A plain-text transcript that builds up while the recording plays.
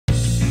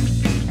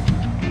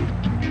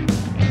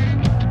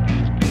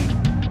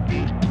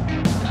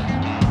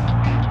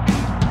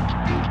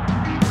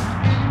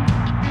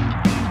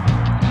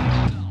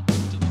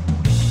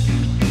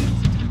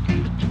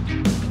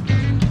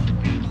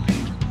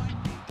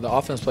The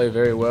offense played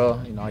very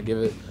well. I give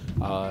it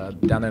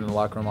down there in the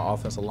locker room, our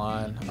offensive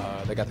line.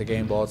 They got the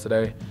game ball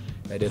today.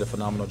 They did a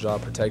phenomenal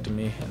job protecting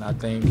me, and I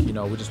think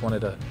we just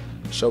wanted to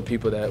show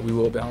people that we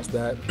will bounce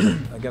back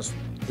against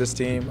this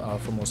team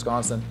from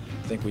Wisconsin.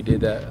 I think we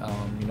did that.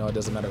 It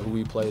doesn't matter who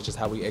we play; it's just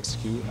how we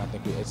execute, and I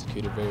think we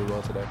executed very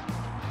well today.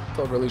 I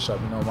felt really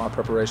sharp. My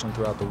preparation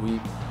throughout the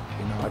week.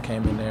 I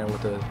came in there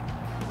with a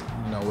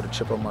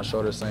chip on my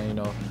shoulder, saying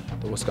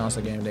the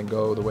Wisconsin game didn't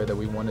go the way that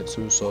we wanted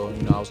to, so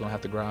I was gonna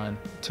have to grind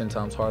 10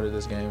 times harder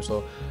this game.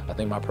 So I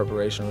think my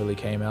preparation really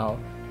came out,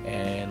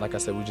 and like I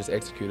said, we just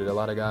executed. A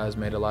lot of guys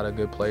made a lot of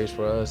good plays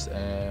for us,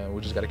 and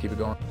we just got to keep it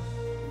going.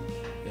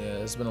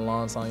 Yeah, it's been a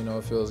long time.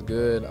 It feels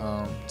good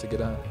to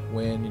get a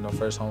win.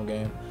 First home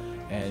game,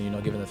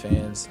 and giving the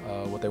fans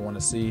what they want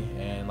to see.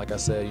 And like I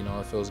said,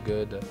 it feels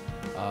good to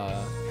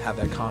have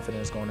that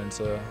confidence going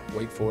into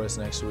Wake Forest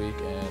next week,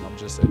 and I'm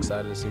just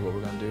excited to see what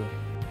we're gonna do.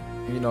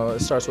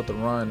 It starts with the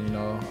run.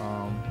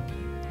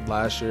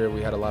 Last year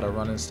we had a lot of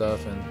running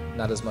stuff and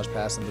not as much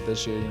passing, but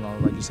this year,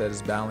 like you said,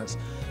 it's balanced.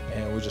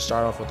 And we just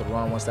start off with the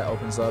run. Once that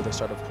opens up, they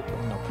start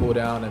to pull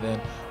down, and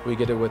then we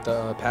get it with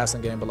the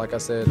passing game. But like I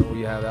said,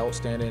 we have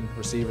outstanding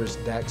receivers.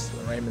 Dax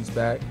Raymond's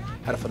back,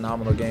 had a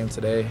phenomenal game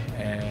today,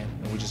 and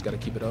we just got to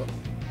keep it up.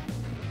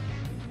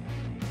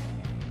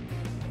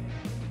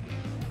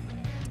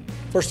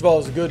 First of all,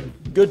 it was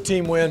a good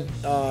team win.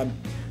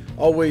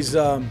 Always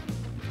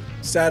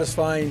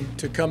satisfying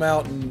to come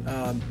out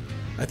and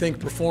I think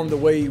perform the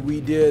way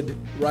we did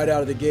right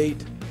out of the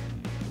gate.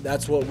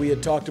 That's what we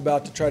had talked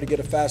about, to try to get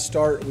a fast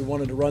start. We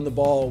wanted to run the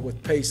ball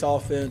with pace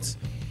offense,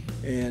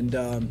 and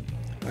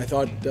I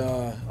thought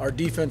our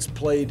defense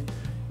played,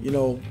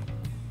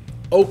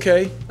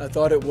 okay. I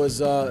thought it was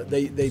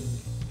it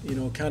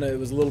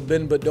was a little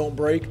bend but don't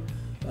break.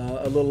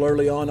 A little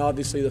early on,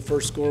 obviously, the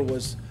first score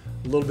was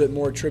a little bit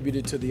more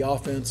attributed to the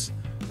offense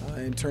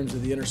in terms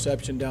of the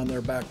interception down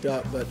there backed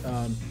up. But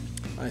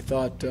I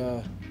thought.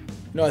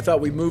 I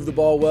thought we moved the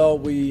ball well.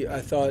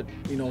 I thought,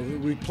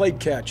 we played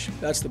catch.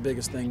 That's the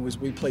biggest thing, was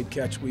we played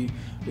catch. We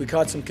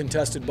caught some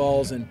contested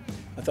balls, and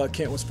I thought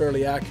Kent was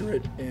fairly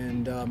accurate,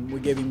 and we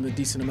gave him a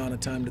decent amount of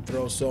time to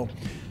throw. So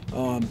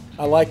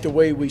I liked the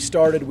way we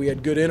started. We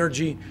had good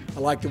energy.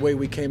 I liked the way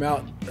we came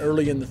out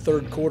early in the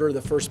third quarter,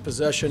 the first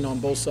possession on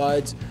both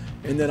sides.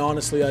 And then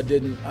honestly,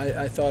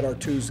 I thought our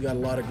twos got a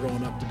lot of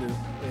growing up to do,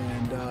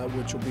 and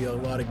which will be a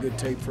lot of good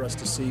tape for us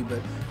to see. But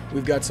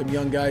we've got some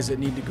young guys that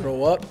need to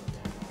grow up,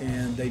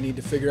 and they need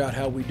to figure out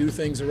how we do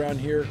things around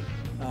here,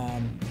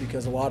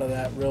 because a lot of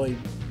that really,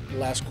 the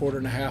last quarter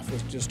and a half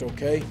was just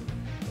okay.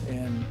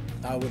 And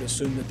I would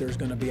assume that there's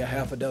going to be a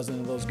half a dozen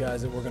of those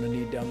guys that we're going to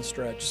need down the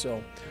stretch.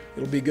 So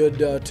it'll be good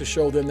to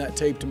show them that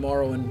tape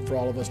tomorrow and for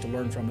all of us to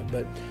learn from it.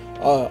 But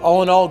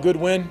all in all, good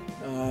win,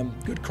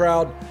 good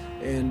crowd,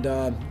 and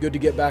good to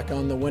get back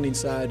on the winning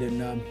side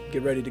and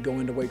get ready to go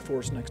into Wake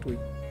Forest next week.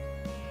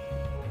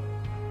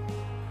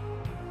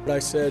 What I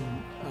said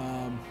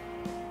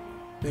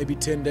maybe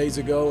 10 days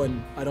ago,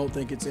 and I don't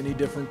think it's any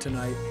different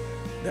tonight,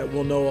 that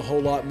we'll know a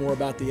whole lot more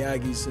about the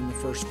Aggies in the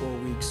first 4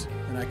 weeks.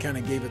 And I kind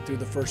of gave it through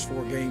the first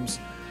 4 games,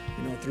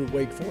 through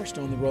Wake Forest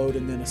on the road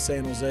and then a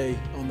San Jose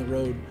on the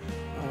road.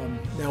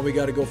 Now we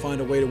got to go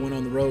find a way to win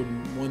on the road.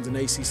 And one's an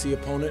ACC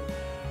opponent,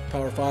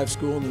 Power 5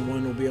 school, and then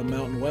one will be a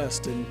Mountain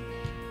West. And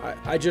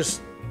I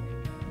just,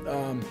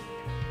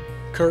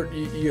 Kurt,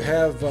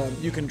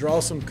 you can draw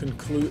some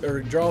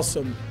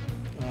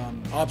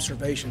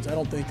observations. I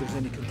don't think there's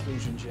any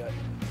conclusions yet.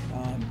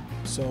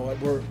 So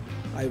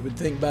I would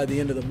think by the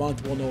end of the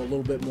month we'll know a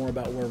little bit more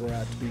about where we're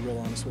at, to be real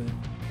honest with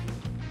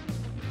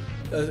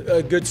you.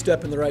 A good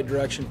step in the right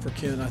direction for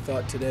Ken, I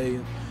thought, today.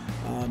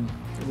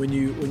 When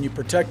you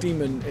protect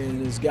him and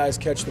his guys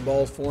catch the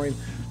ball for him,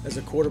 as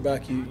a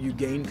quarterback you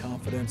gain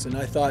confidence. And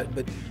I thought,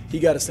 but he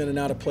got us in and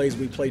out of plays.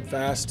 We played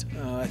fast.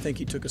 I think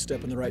he took a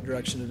step in the right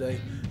direction today.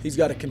 He's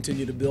got to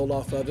continue to build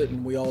off of it,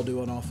 and we all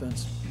do on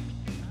offense.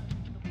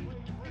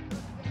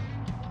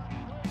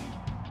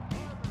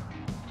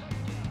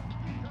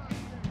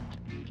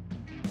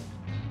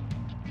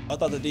 I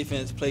thought the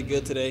defense played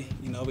good today.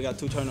 We got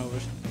 2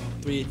 turnovers,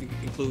 3 if you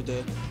include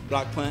the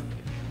block punt.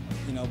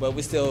 But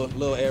we still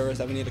little errors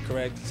that we need to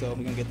correct, so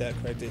we're gonna get that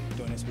corrected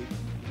during this week.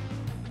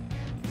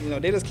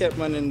 They just kept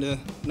running the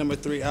number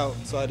 3 out,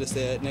 so I just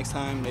said next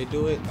time they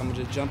do it, I'm gonna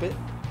just jump it,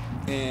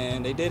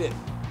 and they did it,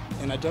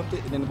 and I jumped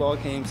it, and then the ball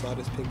came, so I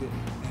just picked it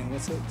and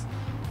went 6.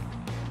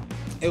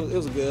 It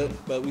was good,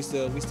 but we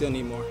still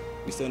need more.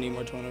 We still need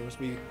more turnovers.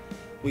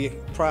 We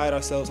pride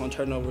ourselves on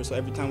turnovers, so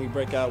every time we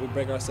break out, we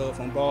break ourselves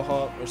on ball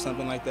hawk or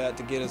something like that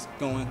to get us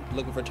going,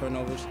 looking for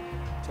turnovers.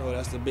 So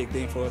that's the big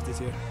thing for us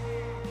this year.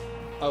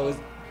 Oh,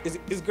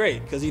 it's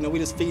great, because we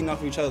just feeding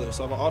off of each other.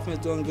 So if our offense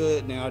doing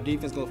good, then our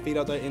defense gonna feed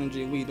off that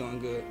energy, and we doing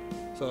good.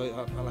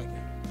 So I like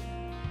it.